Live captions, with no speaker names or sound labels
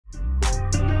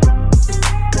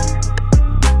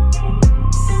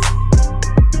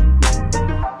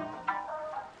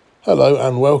Hello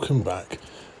and welcome back.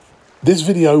 This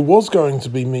video was going to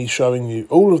be me showing you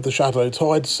all of the Shadow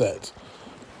Tide set,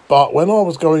 but when I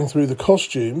was going through the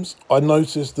costumes, I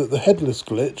noticed that the Headless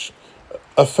glitch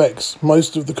affects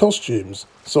most of the costumes,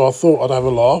 so I thought I'd have a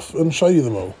laugh and show you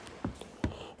them all.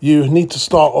 You need to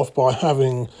start off by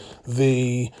having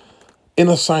the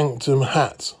Inner Sanctum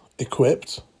hat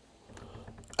equipped,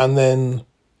 and then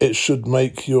it should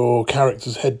make your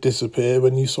character's head disappear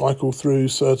when you cycle through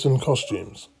certain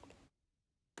costumes.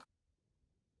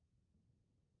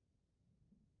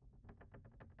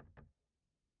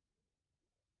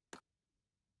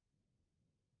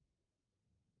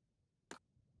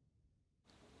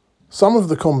 Some of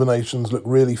the combinations look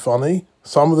really funny,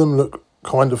 some of them look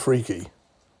kind of freaky.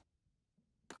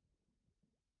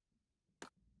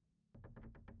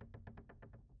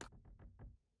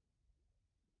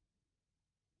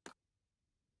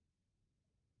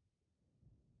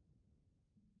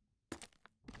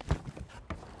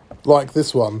 Like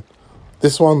this one.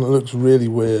 This one looks really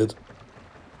weird.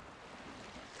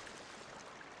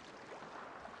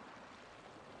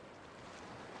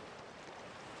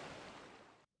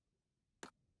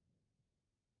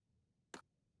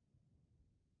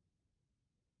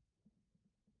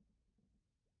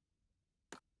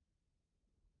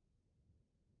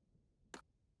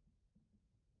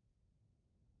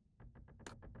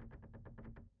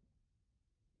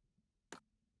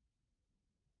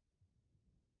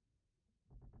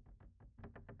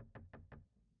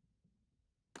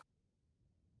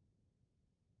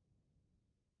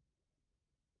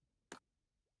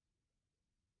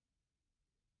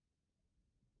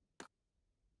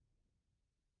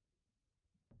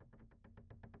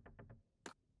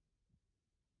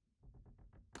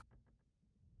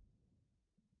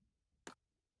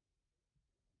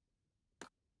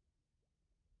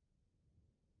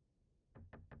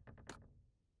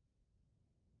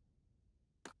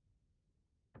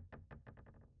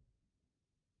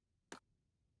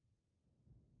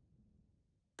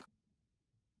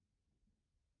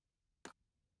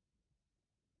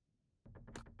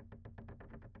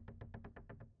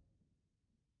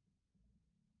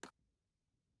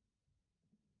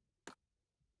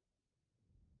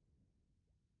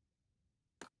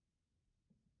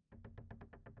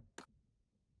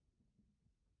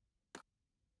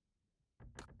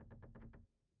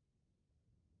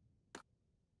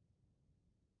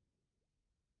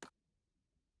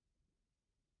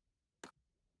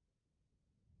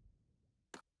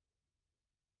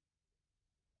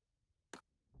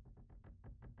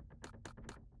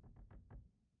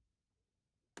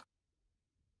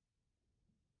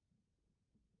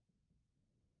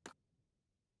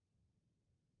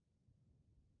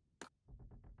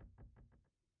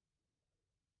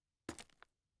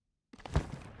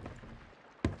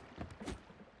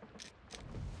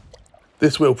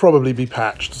 This will probably be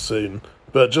patched soon,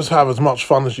 but just have as much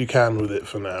fun as you can with it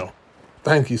for now.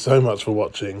 Thank you so much for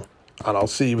watching, and I'll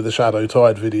see you with the Shadow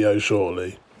Tide video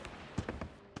shortly.